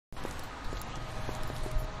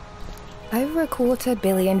Over 250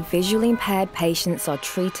 million visually impaired patients are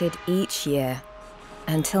treated each year.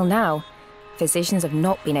 Until now, physicians have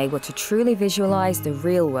not been able to truly visualize the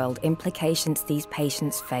real-world implications these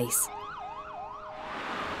patients face.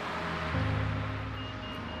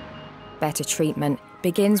 Better treatment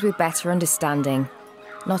begins with better understanding,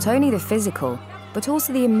 not only the physical, but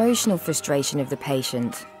also the emotional frustration of the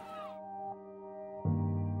patient.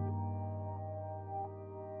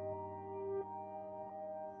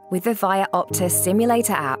 With the ViaOpta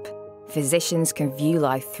Simulator app, physicians can view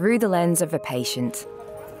life through the lens of a patient.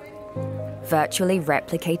 Virtually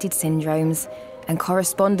replicated syndromes and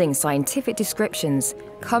corresponding scientific descriptions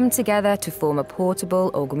come together to form a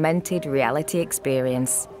portable, augmented reality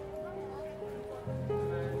experience.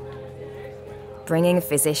 Bringing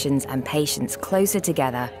physicians and patients closer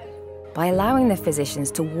together by allowing the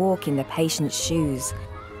physicians to walk in the patient's shoes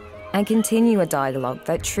and continue a dialogue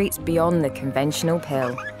that treats beyond the conventional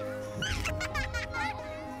pill.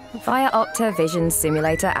 ViaOpta Vision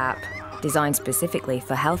Simulator app, designed specifically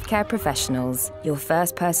for healthcare professionals, your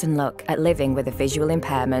first-person look at living with a visual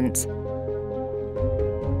impairment.